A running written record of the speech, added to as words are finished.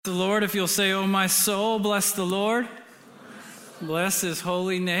The Lord, if you'll say, "Oh, my soul, bless the Lord." Bless his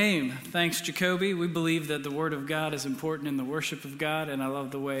holy name. Thanks, Jacoby. We believe that the word of God is important in the worship of God, and I love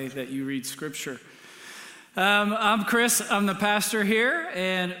the way that you read scripture. I'm Chris. I'm the pastor here,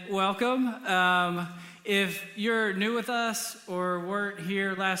 and welcome. If you're new with us or weren't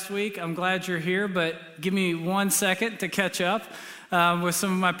here last week, I'm glad you're here, but give me 1 second to catch up with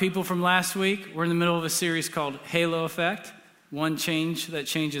some of my people from last week. We're in the middle of a series called Halo Effect. One change that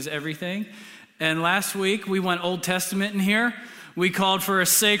changes everything. And last week, we went Old Testament in here. We called for a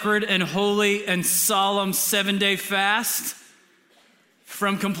sacred and holy and solemn 7-day fast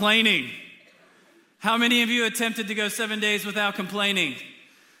from complaining. How many of you attempted to go 7 days without complaining?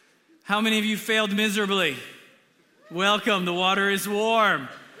 How many of you failed miserably? Welcome, the water is warm.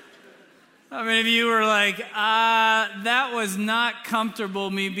 How many of you were like, that was not comfortable,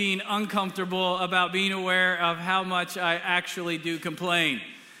 me being uncomfortable about being aware of how much I actually do complain?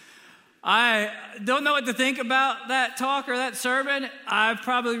 I don't know what to think about that talk or that sermon. I've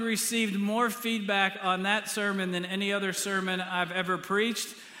probably received more feedback on that sermon than any other sermon I've ever preached,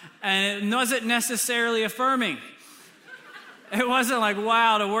 and it wasn't necessarily affirming. It wasn't like,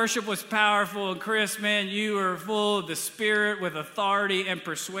 wow, the worship was powerful, and Chris, man, you were full of the Spirit with authority and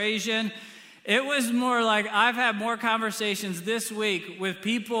persuasion. It was more like I've had more conversations this week with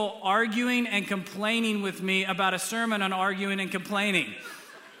people arguing and complaining with me about a sermon on arguing and complaining.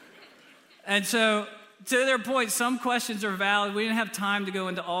 And so, to their point, some questions are valid. We didn't have time to go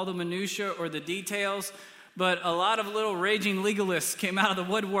into all the minutia or the details, but a lot of little raging legalists came out of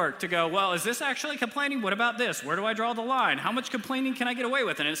the woodwork to go, well, is this actually complaining? What about this? Where do I draw the line? How much complaining can I get away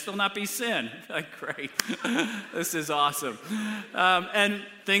with and it still not be sin? Like, great. This is awesome. And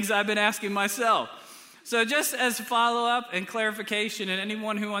things I've been asking myself. So just as follow-up and clarification, and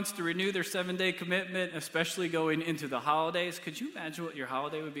anyone who wants to renew their 7-day commitment, especially going into the holidays, could you imagine what your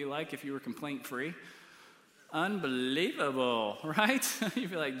holiday would be like if you were complaint-free? Unbelievable, right? You'd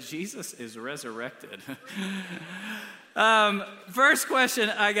be like, Jesus is resurrected. First question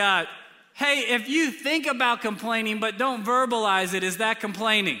I got, hey, if you think about complaining but don't verbalize it, is that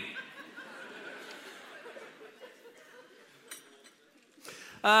complaining?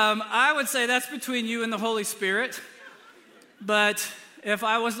 I would say that's between you and the Holy Spirit, but if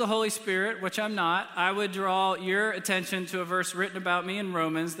I was the Holy Spirit, which I'm not, I would draw your attention to a verse written about me in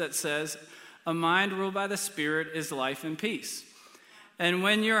Romans that says, a mind ruled by the Spirit is life and peace. And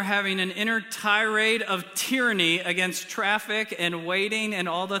when you're having an inner tirade of tyranny against traffic and waiting and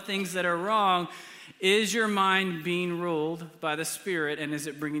all the things that are wrong, is your mind being ruled by the Spirit, and is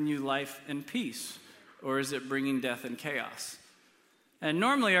it bringing you life and peace? Or is it bringing death and chaos? And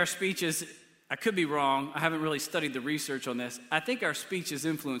normally our speech is, I could be wrong, I haven't really studied the research on this, I think our speech is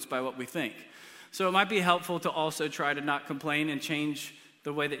influenced by what we think. So it might be helpful to also try to not complain and change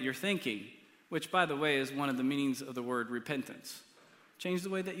the way that you're thinking, which, by the way, is one of the meanings of the word repentance. Change the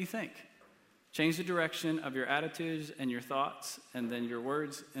way that you think. Change the direction of your attitudes and your thoughts, and then your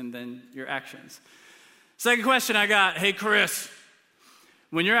words, and then your actions. Second question I got, hey, Chris,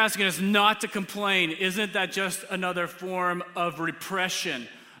 when you're asking us not to complain, isn't that just another form of repression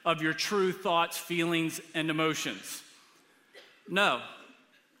of your true thoughts, feelings, and emotions? No,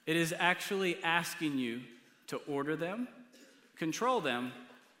 it is actually asking you to order them, control them,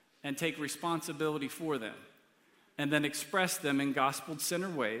 and take responsibility for them, and then express them in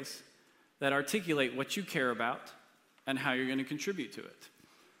gospel-centered ways that articulate what you care about and how you're going to contribute to it.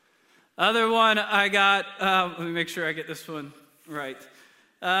 Other one I got, let me make sure I get this one right.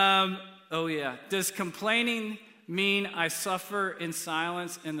 Does complaining mean I suffer in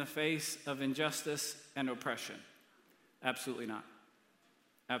silence in the face of injustice and oppression? Absolutely not.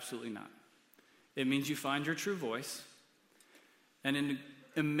 Absolutely not. It means you find your true voice, and in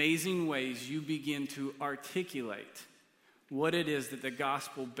amazing ways you begin to articulate what it is that the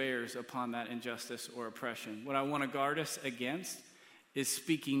gospel bears upon that injustice or oppression. What I want to guard us against is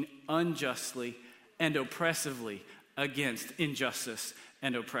speaking unjustly and oppressively against injustice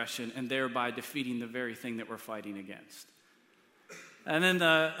and oppression, and thereby defeating the very thing that we're fighting against. And then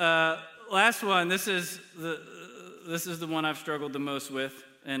the last one, this is the one I've struggled the most with,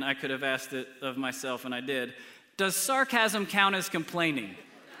 and I could have asked it of myself, and I did. Does sarcasm count as complaining?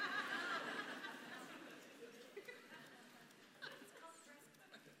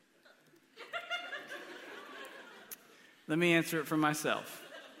 Let me answer it for myself.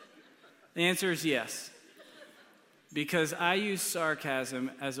 The answer is yes. Because I use sarcasm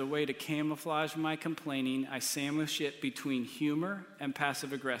as a way to camouflage my complaining, I sandwich it between humor and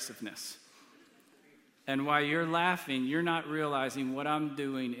passive aggressiveness. And while you're laughing, you're not realizing what I'm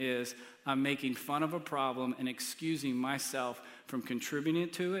doing is I'm making fun of a problem and excusing myself from contributing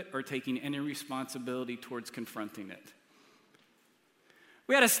to it or taking any responsibility towards confronting it.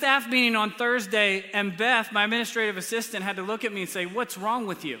 We had a staff meeting on Thursday, and Beth, my administrative assistant, had to look at me and say, "What's wrong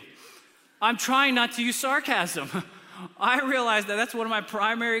with you?" I'm trying not to use sarcasm. I realize that that's one of my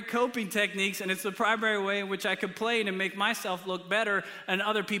primary coping techniques, and it's the primary way in which I complain and make myself look better and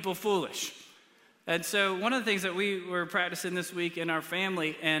other people foolish. And so one of the things that we were practicing this week in our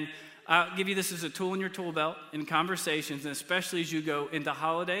family, and I'll give you this as a tool in your tool belt in conversations, and especially as you go into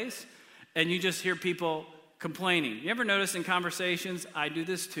holidays, and you just hear people complaining. You ever notice in conversations, I do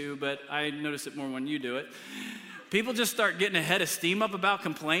this too, but I notice it more when you do it, people just start getting a head of steam up about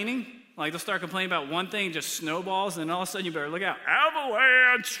complaining. Like they'll start complaining about one thing, just snowballs, and all of a sudden you better look out,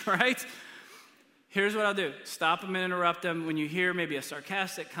 avalanche, right? Here's what I'll do. Stop them and interrupt them when you hear maybe a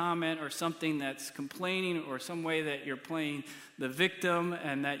sarcastic comment or something that's complaining or some way that you're playing the victim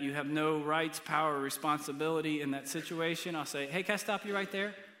and that you have no rights, power, or responsibility in that situation. I'll say, "Hey, can I stop you right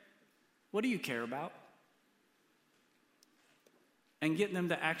there? What do you care about?" And get them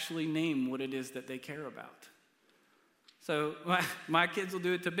to actually name what it is that they care about. So my kids will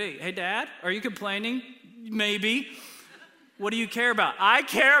do it to me. "Hey, Dad, are you complaining?" "Maybe." "What do you care about?" "I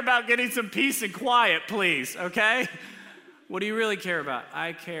care about getting some peace and quiet, please, okay?" "What do you really care about?"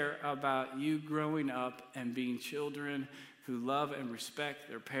 "I care about you growing up and being children who love and respect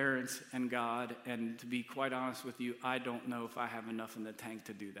their parents and God. And to be quite honest with you, I don't know if I have enough in the tank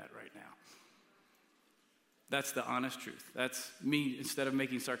to do that right now." That's the honest truth. That's me, instead of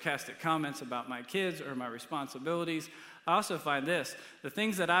making sarcastic comments about my kids or my responsibilities. I also find this, the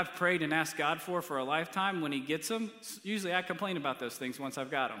things that I've prayed and asked God for a lifetime, when he gets them, usually I complain about those things once I've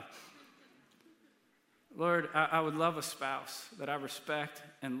got them. Lord, I would love a spouse that I respect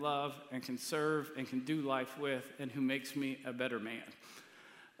and love and can serve and can do life with and who makes me a better man.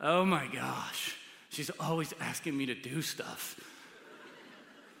 Oh my gosh, she's always asking me to do stuff.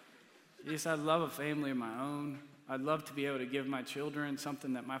 Yes, I'd love a family of my own. I'd love to be able to give my children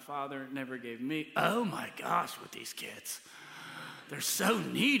something that my father never gave me. Oh my gosh, with these kids. They're so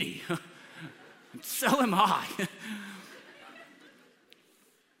needy. And so am I.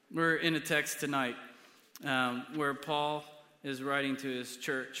 We're in a text tonight where Paul is writing to his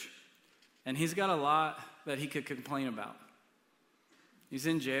church. And he's got a lot that he could complain about. He's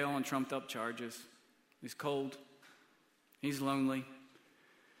in jail on trumped up charges. He's cold. He's lonely.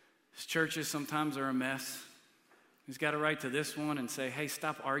 His churches sometimes are a mess. He's got to write to this one and say, "Hey,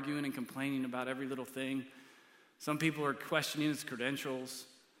 stop arguing and complaining about every little thing." Some people are questioning his credentials.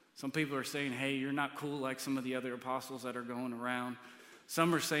 Some people are saying, "Hey, you're not cool like some of the other apostles that are going around."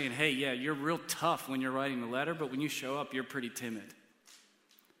 Some are saying, "Hey, yeah, you're real tough when you're writing a letter, but when you show up, you're pretty timid." And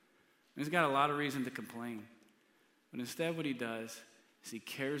he's got a lot of reason to complain. But instead what he does is he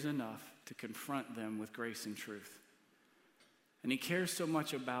cares enough to confront them with grace and truth. And he cares so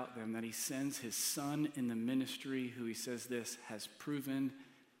much about them that he sends his son in the ministry, who he says this, has proven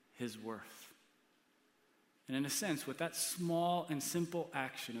his worth. And in a sense, with that small and simple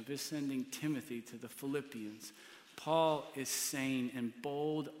action of his sending Timothy to the Philippians, Paul is saying in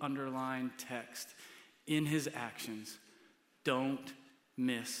bold, underlined text in his actions, don't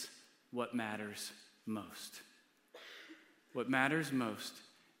miss what matters most. What matters most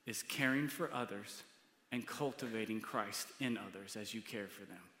is caring for others and cultivating Christ in others as you care for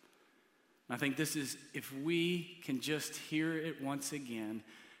them. And I think this is, if we can just hear it once again,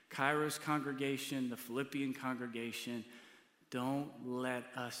 Kairos congregation, the Philippian congregation, don't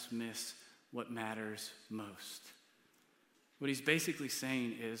let us miss what matters most. What he's basically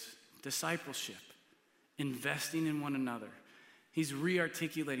saying is discipleship, investing in one another. He's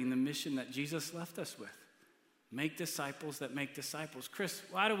re-articulating the mission that Jesus left us with. Make disciples that make disciples. Chris,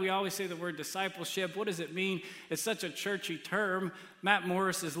 why do we always say the word discipleship? What does it mean? It's such a churchy term. Matt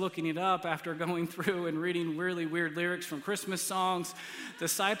Morris is looking it up after going through and reading really weird lyrics from Christmas songs.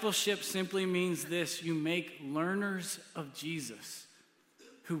 Discipleship simply means this: you make learners of Jesus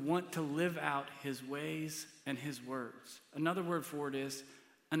who want to live out his ways and his words. Another word for it is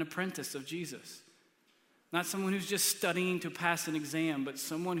an apprentice of Jesus. Not someone who's just studying to pass an exam, but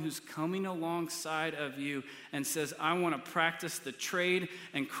someone who's coming alongside of you and says, "I want to practice the trade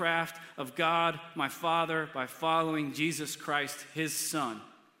and craft of God, my Father, by following Jesus Christ, his Son."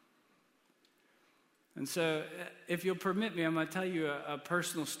 And so, if you'll permit me, I'm going to tell you a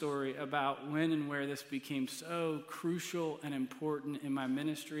personal story about when and where this became so crucial and important in my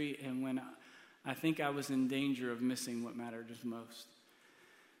ministry, and when I think I was in danger of missing what mattered most.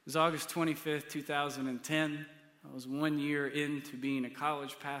 It was August 25th, 2010. I was 1 year into being a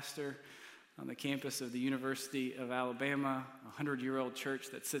college pastor on the campus of the University of Alabama, a 100-year-old church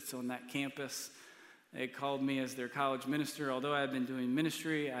that sits on that campus. They called me as their college minister. Although I had been doing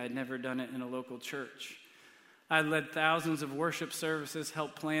ministry, I had never done it in a local church. I had led thousands of worship services,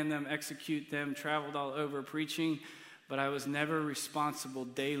 helped plan them, execute them, traveled all over preaching, but I was never responsible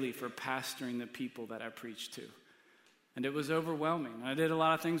daily for pastoring the people that I preached to. And it was overwhelming. I did a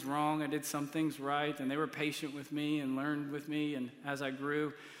lot of things wrong. I did some things right, and they were patient with me and learned with me. And as I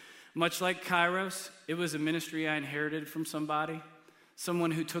grew, much like Kairos, it was a ministry I inherited from somebody,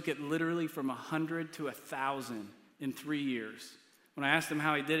 someone who took it literally from 100 to 1,000 in 3 years. When I asked him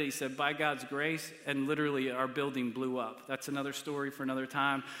how he did it, he said, by God's grace, and literally our building blew up. That's another story for another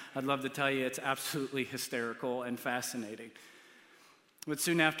time. I'd love to tell you it's absolutely hysterical and fascinating. But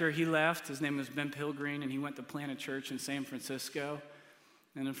soon after he left, his name was Ben Pilgreen, and he went to plant a church in San Francisco.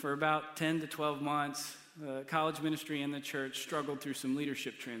 And then for about 10 to 12 months, the college ministry and the church struggled through some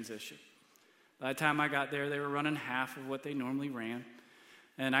leadership transition. By the time I got there, they were running half of what they normally ran.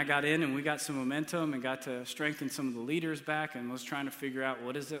 And I got in and we got some momentum and got to strengthen some of the leaders back and was trying to figure out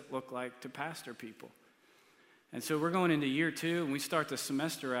what does it look like to pastor people. And so we're going into year 2 and we start the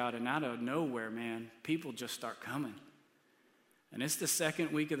semester out, and out of nowhere, man, people just start coming. And it's the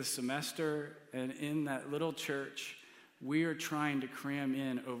second week of the semester, and in that little church, we are trying to cram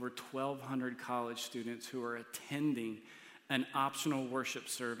in over 1,200 college students who are attending an optional worship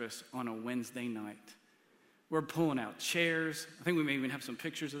service on a Wednesday night. We're pulling out chairs. I think we may even have some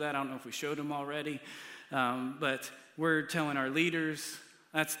pictures of that. I don't know if we showed them already. But we're telling our leaders,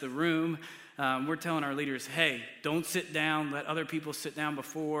 that's the room. We're telling our leaders, hey, don't sit down. Let other people sit down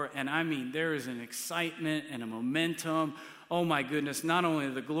before. And I mean, there is an excitement and a momentum. Oh my goodness, not only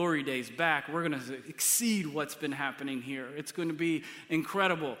are the glory days back, we're going to exceed what's been happening here. It's going to be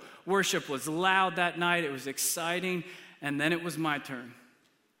incredible. Worship was loud that night. It was exciting. And then it was my turn.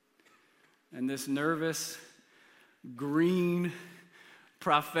 And this nervous, green,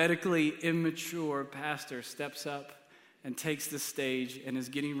 prophetically immature pastor steps up and takes the stage and is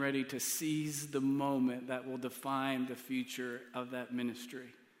getting ready to seize the moment that will define the future of that ministry.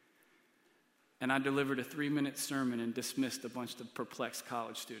 And I delivered a 3-minute sermon and dismissed a bunch of perplexed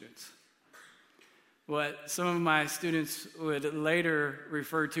college students. What some of my students would later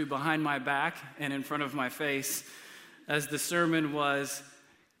refer to behind my back and in front of my face as the sermon was,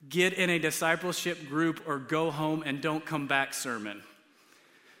 get in a discipleship group or go home and don't come back sermon.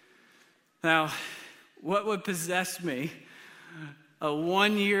 Now, what would possess me, a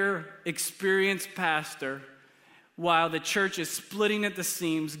 1-year experienced pastor, while the church is splitting at the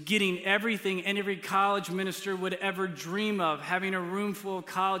seams, getting everything every college minister would ever dream of, having a room full of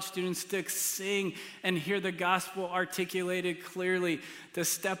college students to sing and hear the gospel articulated clearly, to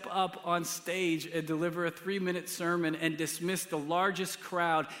step up on stage and deliver a 3-minute sermon and dismiss the largest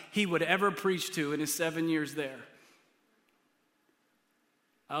crowd he would ever preach to in his 7 years there.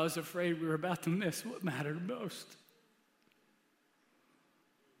 I was afraid we were about to miss what mattered most.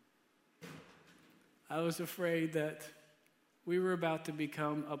 I was afraid that we were about to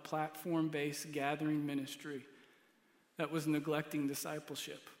become a platform-based gathering ministry that was neglecting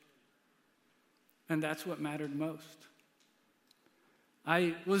discipleship. And that's what mattered most.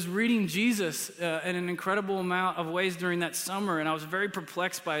 I was reading Jesus in an incredible amount of ways during that summer, and I was very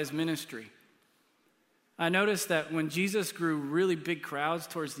perplexed by his ministry. I noticed that when Jesus grew really big crowds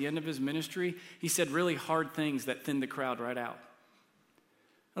towards the end of his ministry, he said really hard things that thinned the crowd right out.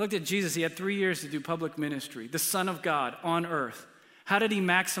 I looked at Jesus. He had 3 years to do public ministry, the Son of God on earth. How did he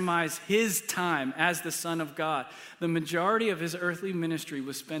maximize his time as the Son of God? The majority of his earthly ministry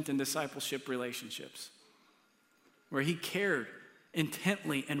was spent in discipleship relationships, where he cared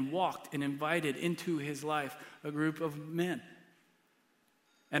intently and walked and invited into his life a group of men.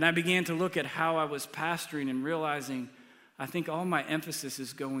 And I began to look at how I was pastoring and realizing I think all my emphasis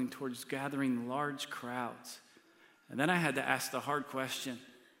is going towards gathering large crowds. And then I had to ask the hard question,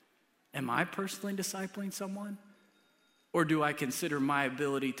 am I personally discipling someone? Or do I consider my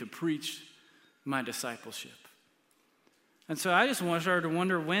ability to preach my discipleship? And so I just started to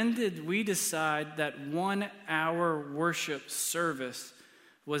wonder, when did we decide that 1 hour worship service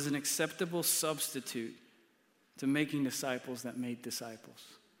was an acceptable substitute to making disciples that made disciples?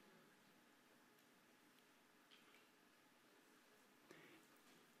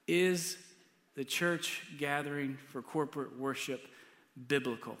 Is the church gathering for corporate worship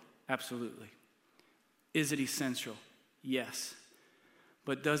biblical? Absolutely. Is it essential? Yes.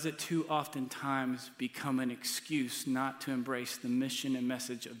 But does it too oftentimes become an excuse not to embrace the mission and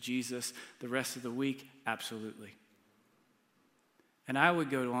message of Jesus the rest of the week? Absolutely. And I would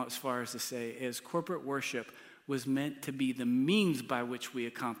go as far as to say, as corporate worship was meant to be the means by which we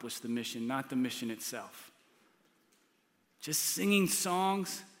accomplish the mission, not the mission itself. Just singing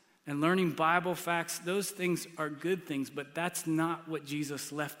songs and learning Bible facts, those things are good things, but that's not what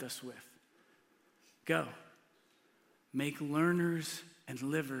Jesus left us with. Go, make learners and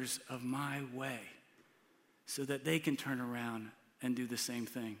livers of my way so that they can turn around and do the same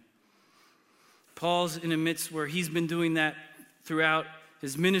thing. Paul's in a midst where he's been doing that throughout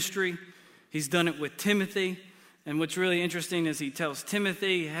his ministry. He's done it with Timothy. And what's really interesting is he tells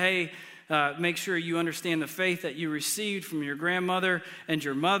Timothy, hey, make sure you understand the faith that you received from your grandmother and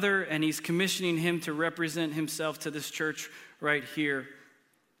your mother. And he's commissioning him to represent himself to this church right here.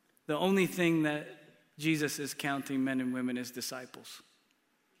 The only thing that Jesus is counting men and women as disciples.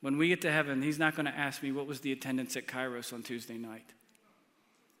 When we get to heaven, he's not going to ask me what was the attendance at Kairos on Tuesday night.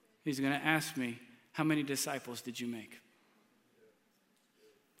 He's going to ask me, how many disciples did you make?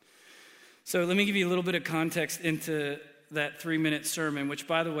 So let me give you a little bit of context into that 3-minute sermon, which,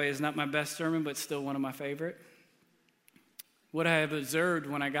 by the way, is not my best sermon, but still one of my favorite. What I have observed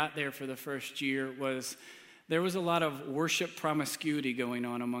when I got there for the first year was there was a lot of worship promiscuity going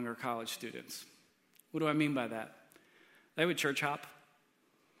on among our college students. What do I mean by that? They would church hop.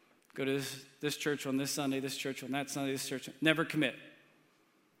 Go to this church on this Sunday, this church on that Sunday, this church. Never commit.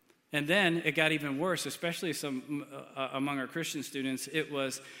 And then it got even worse, especially among our Christian students. It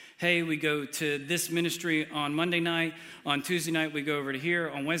was, hey, we go to this ministry on Monday night. On Tuesday night, we go over to here.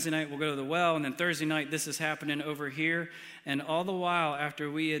 On Wednesday night, we'll go to the well. And then Thursday night, this is happening over here. And all the while,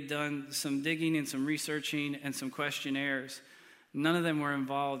 after we had done some digging and some researching and some questionnaires, none of them were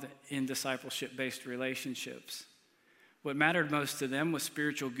involved in discipleship-based relationships. What mattered most to them was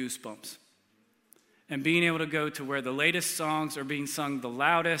spiritual goosebumps. And being able to go to where the latest songs are being sung the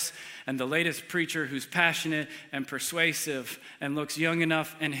loudest, and the latest preacher who's passionate and persuasive and looks young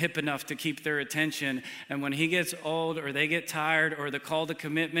enough and hip enough to keep their attention. And when he gets old or they get tired or the call to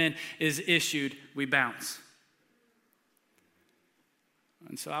commitment is issued, we bounce.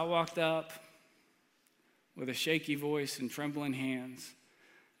 And so I walked up with a shaky voice and trembling hands,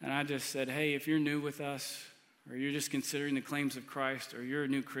 and I just said, hey, if you're new with us, or you're just considering the claims of Christ, or you're a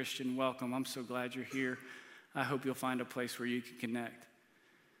new Christian, welcome. I'm so glad you're here. I hope you'll find a place where you can connect.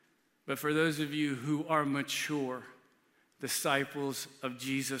 But for those of you who are mature disciples of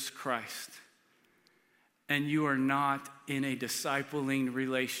Jesus Christ, and you are not in a discipling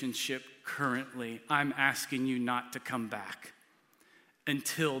relationship currently, I'm asking you not to come back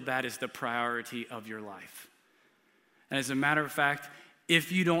until that is the priority of your life. And as a matter of fact,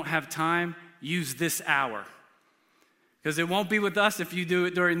 if you don't have time, use this hour. Because it won't be with us if you do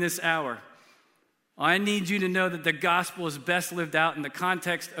it during this hour. I need you to know that the gospel is best lived out in the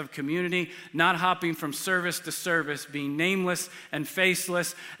context of community, not hopping from service to service, being nameless and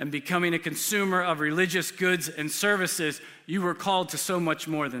faceless, and becoming a consumer of religious goods and services. You were called to so much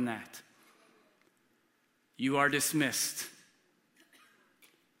more than that. You are dismissed.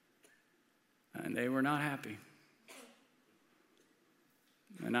 And they were not happy.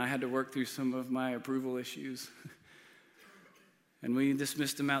 And I had to work through some of my approval issues. And we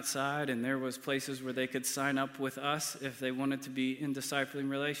dismissed them outside, and there was places where they could sign up with us if they wanted to be in discipling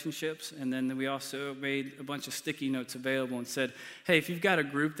relationships. And then we also made a bunch of sticky notes available and said, hey, if you've got a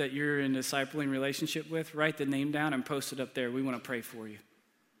group that you're in a discipling relationship with, write the name down and post it up there. We want to pray for you.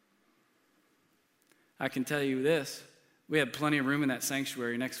 I can tell you this, we had plenty of room in that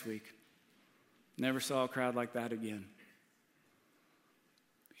sanctuary next week. Never saw a crowd like that again.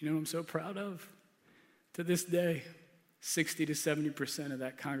 You know what I'm so proud of? To this day, 60 to 70% of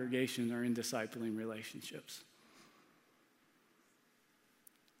that congregation are in discipling relationships.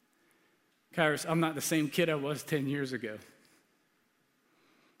 Kairos, I'm not the same kid I was 10 years ago.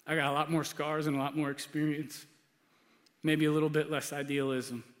 I got a lot more scars and a lot more experience. Maybe a little bit less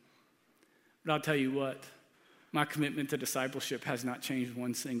idealism. But I'll tell you what, my commitment to discipleship has not changed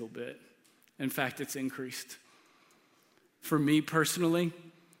one single bit. In fact, it's increased. For me personally,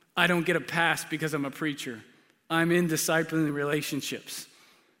 I don't get a pass because I'm a preacher. I'm in discipling relationships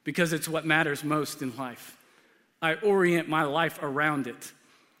because it's what matters most in life. I orient my life around it.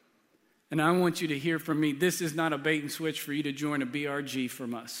 And I want you to hear from me, this is not a bait and switch for you to join a BRG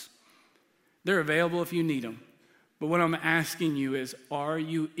from us. They're available if you need them. But what I'm asking you is, are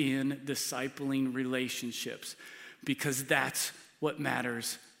you in discipling relationships? Because that's what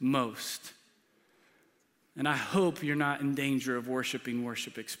matters most. And I hope you're not in danger of worshiping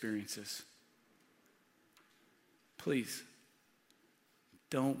worship experiences. Please,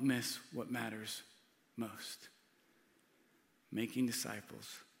 don't miss what matters most. Making disciples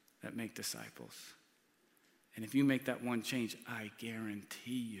that make disciples. And if you make that one change, I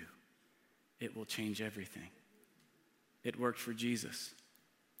guarantee you it will change everything. It worked for Jesus.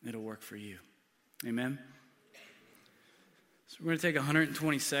 It'll work for you. Amen? So we're going to take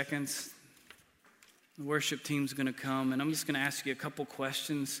 120 seconds. The worship team's going to come, and I'm just going to ask you a couple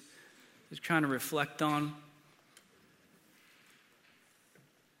questions just trying to reflect on.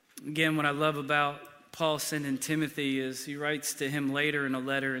 Again, what I love about Paul sending Timothy is he writes to him later in a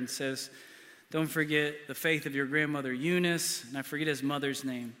letter and says, don't forget the faith of your grandmother Eunice, and I forget his mother's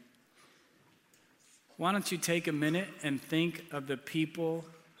name. Why don't you take a minute and think of the people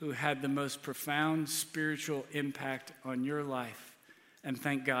who had the most profound spiritual impact on your life and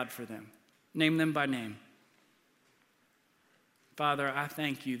thank God for them. Name them by name. Father, I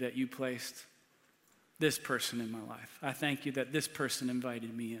thank you that you placed this person in my life. I thank you that this person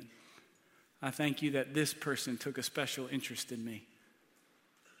invited me in. I thank you that this person took a special interest in me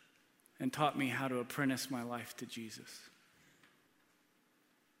and taught me how to apprentice my life to Jesus.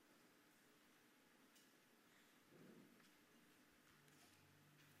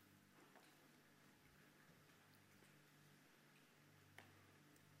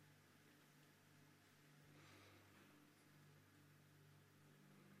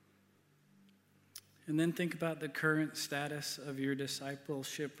 And then think about the current status of your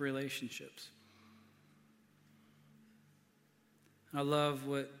discipleship relationships. I love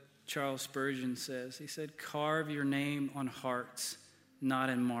what Charles Spurgeon says. He said, carve your name on hearts, not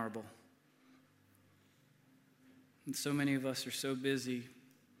in marble. And so many of us are so busy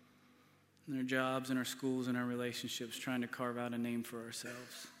in our jobs and our schools and our relationships trying to carve out a name for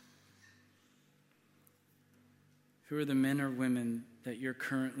ourselves. Who are the men or women that you're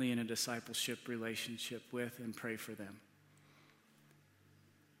currently in a discipleship relationship with, and pray for them?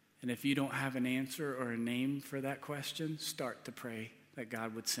 And if you don't have an answer or a name for that question, start to pray that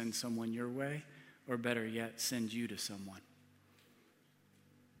God would send someone your way, or better yet, send you to someone.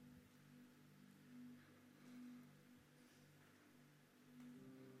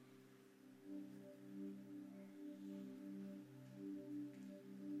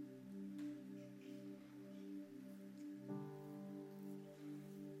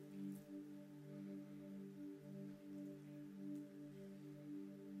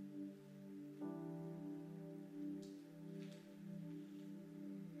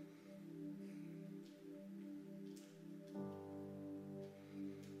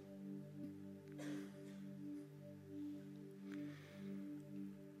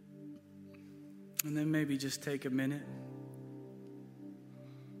 And then maybe just take a minute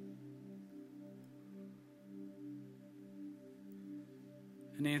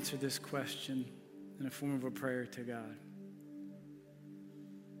and answer this question in a form of a prayer to God.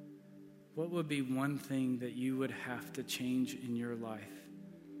 What would be one thing that you would have to change in your life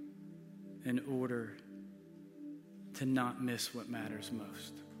in order to not miss what matters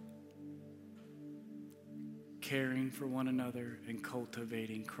most? Caring for one another and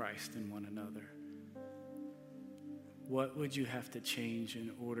cultivating Christ in one another. What would you have to change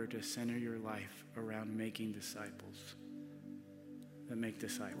in order to center your life around making disciples that make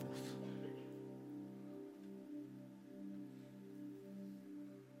disciples?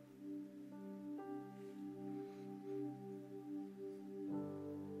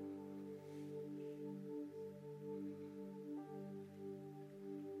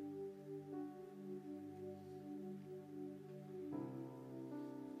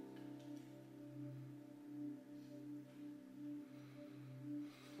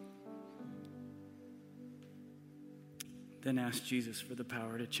 Then ask Jesus for the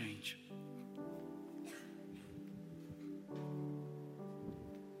power to change.